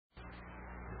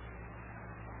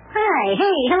Hey,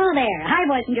 hello there. Hi,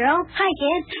 boys and girls. Hi,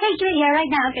 kids. Hey, get in here right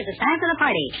now because it's time for the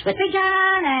party with Big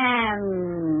John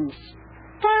and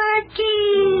Sparkie.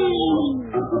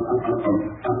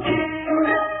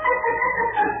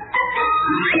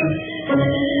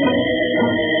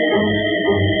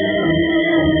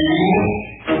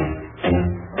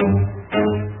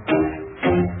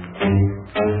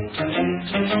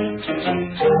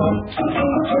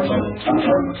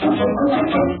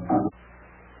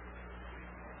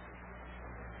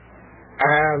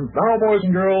 And now, boys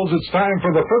and girls, it's time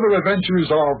for the further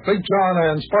adventures of Big John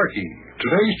and Sparkie.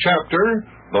 Today's chapter,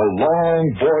 The Long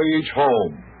Voyage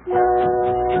Home.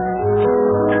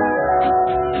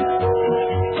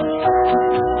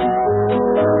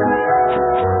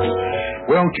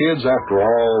 Well, kids, after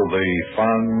all the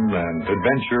fun and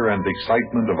adventure and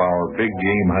excitement of our big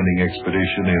game hunting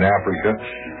expedition in Africa,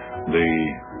 the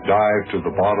dive to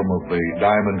the bottom of the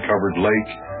diamond-covered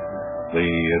lake, the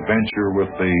adventure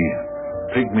with the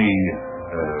pygmy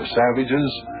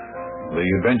savages, the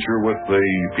adventure with the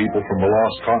people from the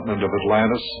lost continent of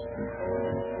Atlantis,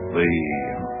 the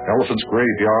elephant's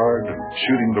graveyard,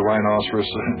 shooting the rhinoceros.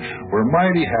 We're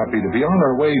mighty happy to be on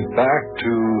our way back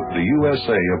to the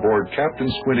USA aboard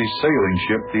Captain Squinty's sailing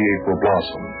ship, the April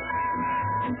Blossom.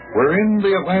 We're in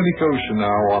the Atlantic Ocean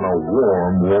now on a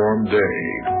warm, warm day.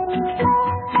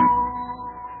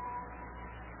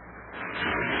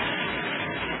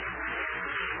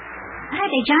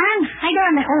 Hey, John. How you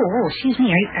doing? Oh, excuse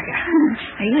me.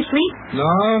 Are you asleep? No.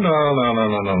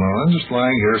 I'm just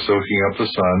lying here soaking up the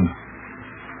sun.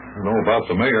 I don't know about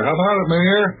the mayor. How about it,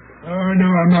 Mayor? Oh, no,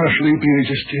 I'm not sleepy.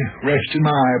 Just resting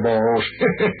my eyeballs.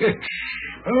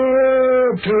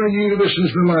 I'm telling you, this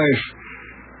is the life.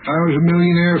 If I was a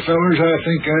millionaire, fellers, I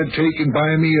think I'd take and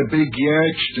buy me a big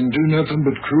yacht and do nothing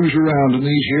but cruise around in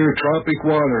these here tropic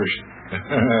waters.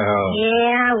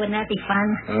 Yeah, wouldn't that be fun?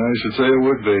 I should say it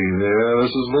would be. Yeah, this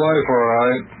is the life, all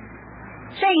right.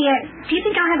 Say, do you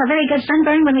think I'll have a very good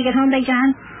sunburn when we get home, Big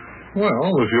John? Well,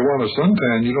 if you want a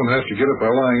suntan, you don't have to get up by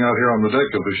lying out here on the deck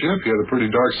of the ship. You had a pretty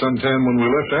dark suntan when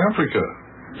we left Africa.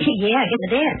 Yeah, I guess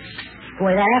it did.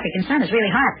 Boy, that African sun is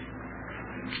really hot.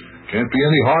 Can't be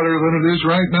any hotter than it is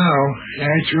right now.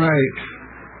 That's right.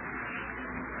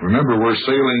 Remember, we're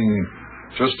sailing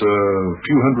just a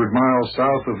few hundred miles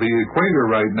south of the equator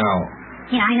right now.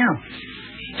 Yeah, I know.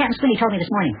 Captain Squinty told me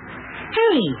this morning.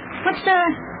 Hey,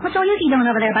 what's old Yuki doing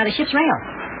over there by the ship's rail?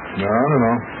 No, I don't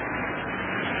know.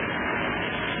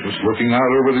 Just looking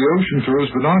out over the ocean through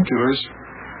his binoculars.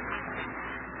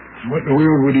 What in the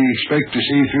world would he expect to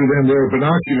see through them there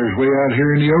binoculars way out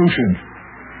here in the ocean?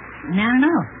 I don't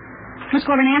know. Let's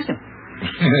go over and ask him.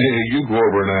 Hey, you go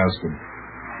over and ask him.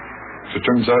 If it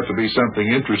turns out to be something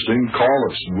interesting, call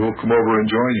us, and we'll come over and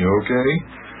join you, okay?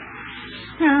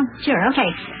 Oh, sure,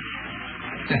 okay.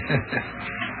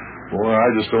 Boy, I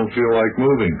just don't feel like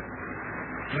moving.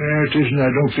 It isn't I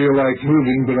don't feel like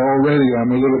moving, but already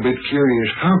I'm a little bit curious.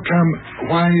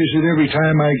 Why is it every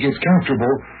time I get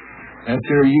comfortable, that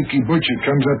there Yuki Butcher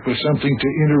comes up with something to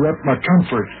interrupt my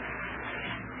comfort?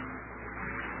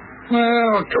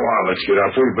 Well, come on, let's get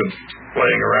up. We've been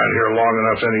playing around here long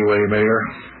enough anyway, Mayor.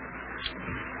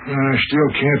 I still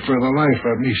can't for the life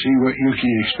of me see what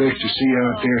Yuki expects to see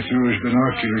out there through his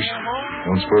binoculars.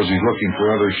 Don't suppose he's looking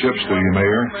for other ships, do you,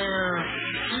 Mayor?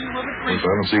 I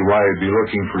don't see why he'd be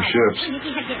looking for ships.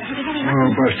 Oh,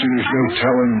 Buster, there's no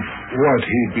telling what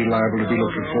he'd be liable to be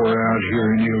looking for out here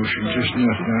in the ocean. Just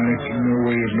nothing. No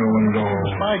way of knowing at all.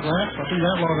 Spyglass, I'll do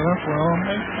that long enough. Well,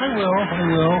 I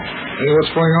will. Hey,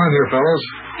 what's going on here, fellas?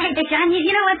 Hey, Big John,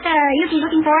 you know what Yuki's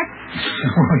looking for?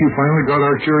 Well, you finally got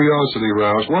our curiosity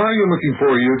roused. What are you looking for,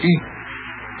 Yuki?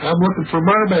 I'm looking for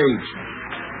mermaids.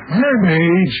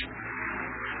 Mermaids?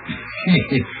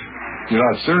 You're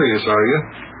not serious, are you?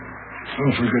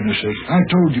 Oh, for goodness sake. I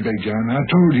told you, Big John. I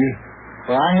told you.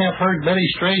 Well, I have heard many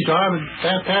strange, odd, and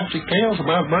fantastic tales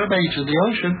about mermaids in the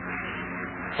ocean.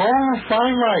 All of my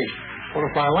life, one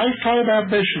of my lifetime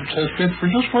ambitions has been for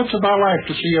just once in my life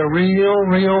to see a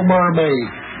real mermaid.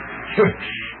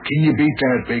 Can you beat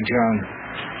that, Big John?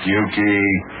 Yuki,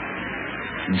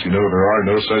 didn't you know there are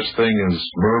no such thing as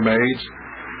mermaids?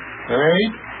 There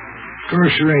ain't? Of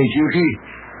course there ain't, Yuki.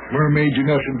 Mermaids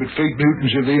are nothing but fig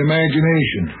Newtons of the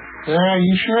imagination.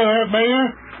 You sure of that, Mayor?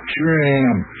 Sure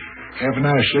am. Haven't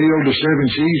I sailed the seven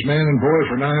seas, man and boy,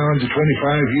 for nigh on to 25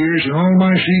 years, and all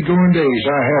my sea-going days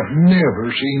I have never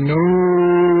seen no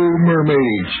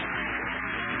mermaids.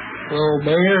 Well,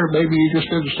 Mayor, maybe you just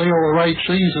didn't sail the right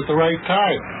seas at the right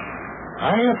time.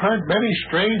 I have heard many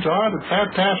strange, odd, and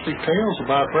fantastic tales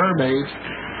about mermaids.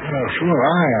 Well, sure,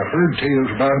 I have heard tales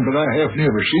about them, but I have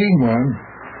never seen one.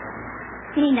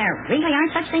 You mean there really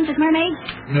aren't such things as mermaids?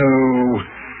 No.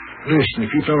 Listen, if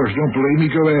you fellas don't believe me,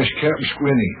 go ask Captain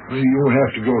Squinty. Well, you won't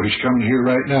have to go. He's coming here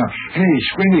right now. Hey,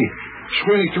 Squinty.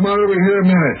 Squinty, come on over here a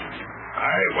minute.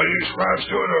 Hey, what are you sprouts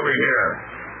doing over here?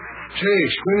 Say,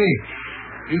 Squinty,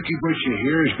 Yuki Butcher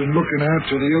here has been looking out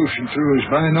to the ocean through his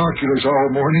binoculars all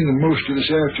morning and most of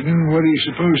this afternoon. What do you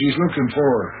suppose he's looking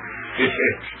for?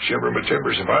 Shiver my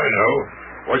timbers if I know.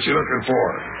 What's he looking for?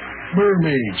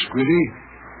 Mermaids, Squinty.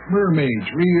 Mermaids.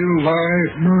 Real,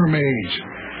 live mermaids.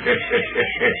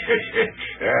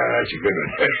 Yeah, that's a good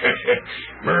one.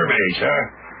 Mermaids, huh?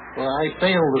 Well, I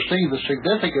fail to see the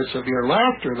significance of your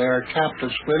laughter there,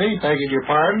 Captain Squinty, begging your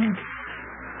pardon.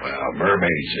 Well,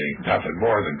 mermaids ain't nothing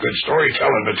more than good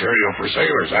storytelling material for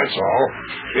sailors, that's all.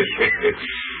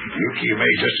 You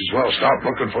may just as well stop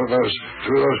looking for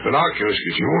through those binoculars,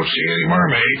 because you won't see any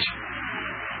mermaids.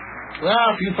 Well,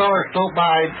 if you fellers don't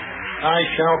mind, I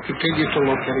shall continue to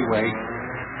look anyway.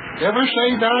 Never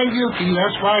say die, Yuki,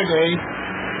 that's my name.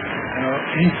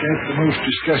 Ain't that the most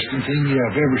disgusting thing you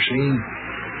have ever seen?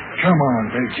 Come on,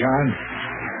 Big John.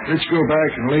 Let's go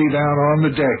back and lay down on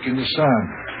the deck in the sun.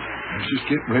 I'm just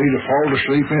getting ready to fall to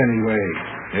sleep anyway.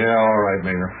 Yeah, all right,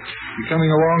 Mayor. You coming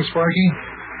along, Sparkie?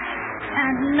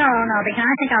 No, Big John.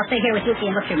 I think I'll stay here with Yuki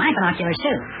and look through my binoculars,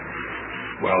 too.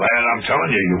 Well, lad, I'm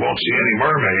telling you, you won't see any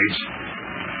mermaids.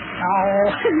 Oh,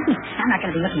 I'm not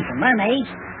going to be looking for mermaids.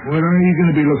 What are you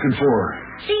going to be looking for?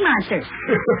 Sea monsters.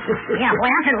 Yeah, boy,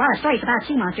 I've heard a lot of stories about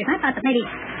sea monsters. I thought that maybe...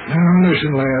 Now,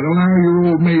 listen, lad. Allow your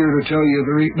old mayor to tell you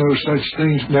there ain't no such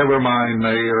things. Never mind,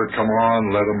 Mayor. Come on,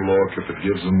 let them look. If it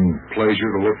gives them pleasure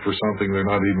to look for something they're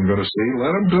not even going to see, let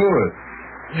them do it.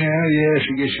 Yeah, yes,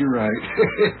 I guess you're right.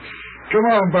 Come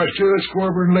on, Buster. Let's go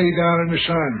over and lay down in the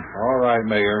sun. All right,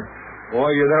 Mayor. Boy,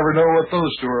 you never know what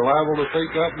those two are liable to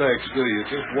take up next, do you?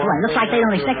 Just one. Well, it looks like they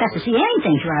don't expect us to see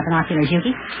anything through our binoculars,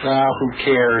 Yuki. Who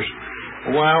cares?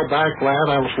 A while back, lad,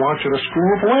 I was watching a school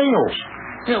of whales.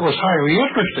 It was highly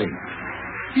interesting.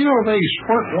 You know, they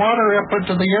squirt water up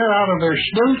into the air out of their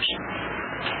snoots.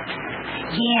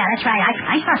 Yeah, that's right.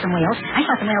 I saw some whales. I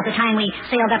saw some whales the time we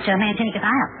sailed up to Mantinnicus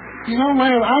Isle. You know,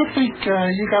 lad, I think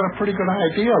you got a pretty good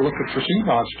idea looking for sea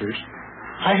monsters.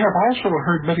 I have also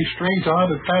heard many strange,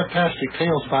 odd, and fantastic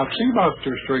tales about sea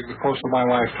monsters during the course of my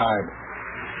lifetime.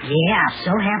 Yeah, so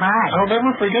have I. I'll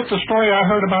never forget the story I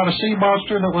heard about a sea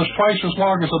monster that was twice as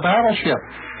long as a battleship.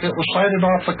 It was sighted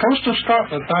off the coast of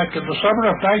Scotland back in the summer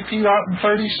of 1936.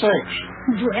 Well,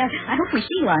 I hope we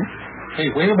see one. Hey,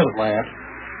 wait a minute, lad.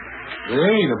 Wait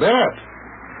a minute.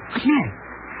 What's the matter?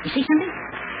 You see something?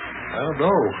 I don't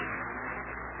know.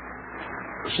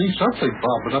 I see something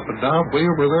bobbing up and down way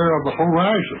over there on the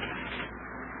horizon.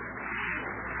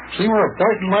 See where I'm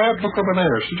pointing, lad? Look over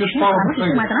there. See, just follow I'm the looking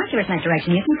finger. through my binoculars in that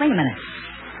direction. You can wait a minute.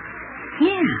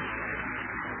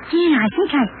 Yeah, I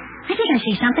think I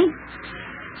see something.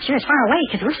 Sure, it's far away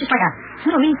because it looks just like a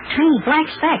little tiny black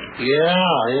speck.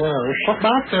 Yeah. There's something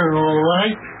out there, all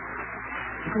right.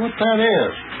 Look at what that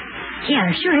is. Yeah,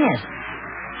 there sure is.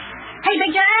 Hey,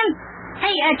 Big John. Hey,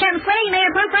 Captain Squinty, you made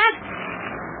a proof us?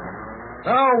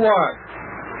 Now what?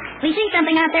 We see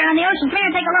something out there on the ocean. Come here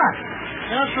and take a look.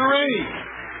 Yes, sirree.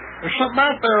 There's something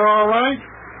out there, all right.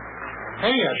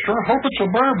 Hey, I sure hope it's a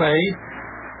mermaid.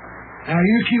 Now,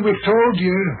 Yuki, we've told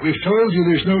you there's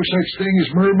no such thing as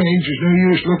mermaids. There's no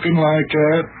use looking like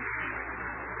that.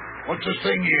 What's this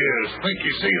thing you think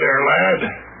you see there, lad?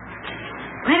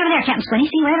 Right over there, Captain Squinty.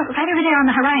 See, right over there on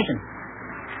the horizon.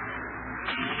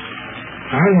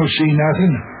 I don't see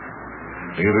nothing.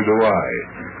 Neither do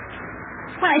I.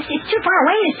 Well, it's too far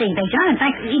away to see, Big John. In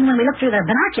fact, even when we look through the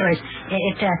binoculars,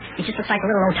 it just looks like a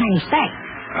little old tiny speck.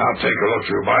 I'll take a look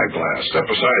through my glass. Step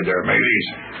aside there, mateys.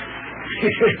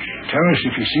 Tell us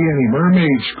if you see any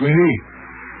mermaids, Squinty.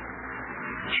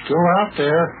 Still out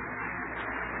there.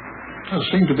 Doesn't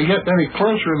seem to be getting any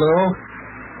closer, though.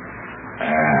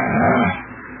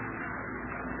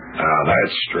 Now,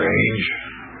 that's strange.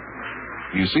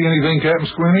 You see anything,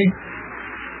 Captain Squinty?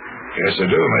 Yes, I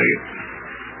do, mate.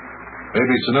 Maybe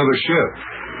it's another ship.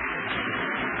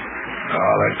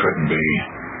 Oh, that couldn't be.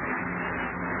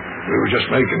 We were just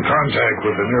making contact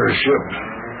with the nearest ship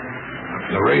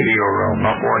in the radio room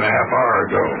not more than a half hour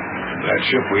ago. That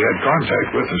ship we had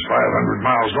contact with is 500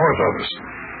 miles north of us.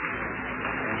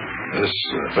 This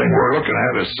thing we're looking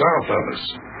at is south of us.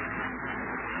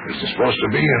 Isn't supposed to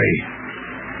be any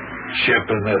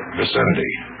ship in that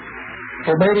vicinity.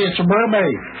 Or maybe it's a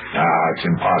mermaid. Nah,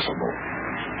 it's impossible.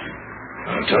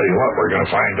 I'll tell you what, we're going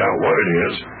to find out what it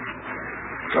is.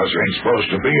 Because there ain't supposed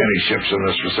to be any ships in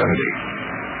this vicinity.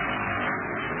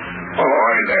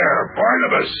 Ahoy there,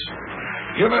 Barnabas!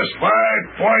 Give us 5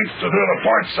 points to do the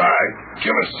port side.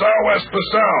 Give us southwest to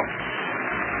south.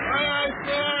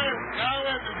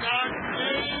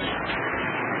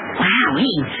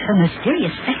 Wowee, a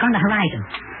mysterious speck on the horizon.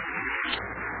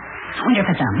 I wonder if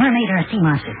it's a mermaid or a sea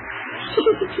monster.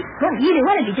 Well, either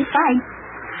one would be just fine.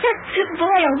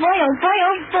 Boy, oh boy, oh boy,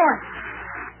 oh boy.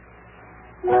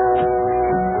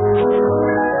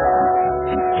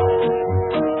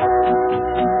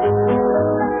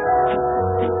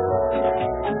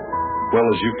 Well,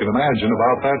 as you can imagine,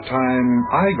 about that time,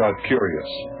 I got curious.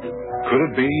 Could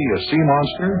it be a sea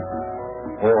monster?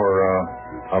 Or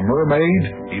a mermaid,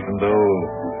 even though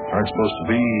aren't supposed to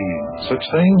be such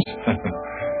things?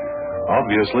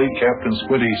 Obviously, Captain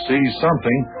Squinty sees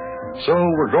something, so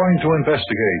we're going to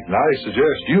investigate, and I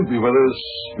suggest you be with us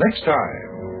next time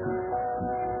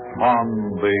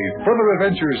on the further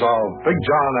adventures of Big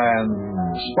John and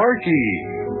Sparkie.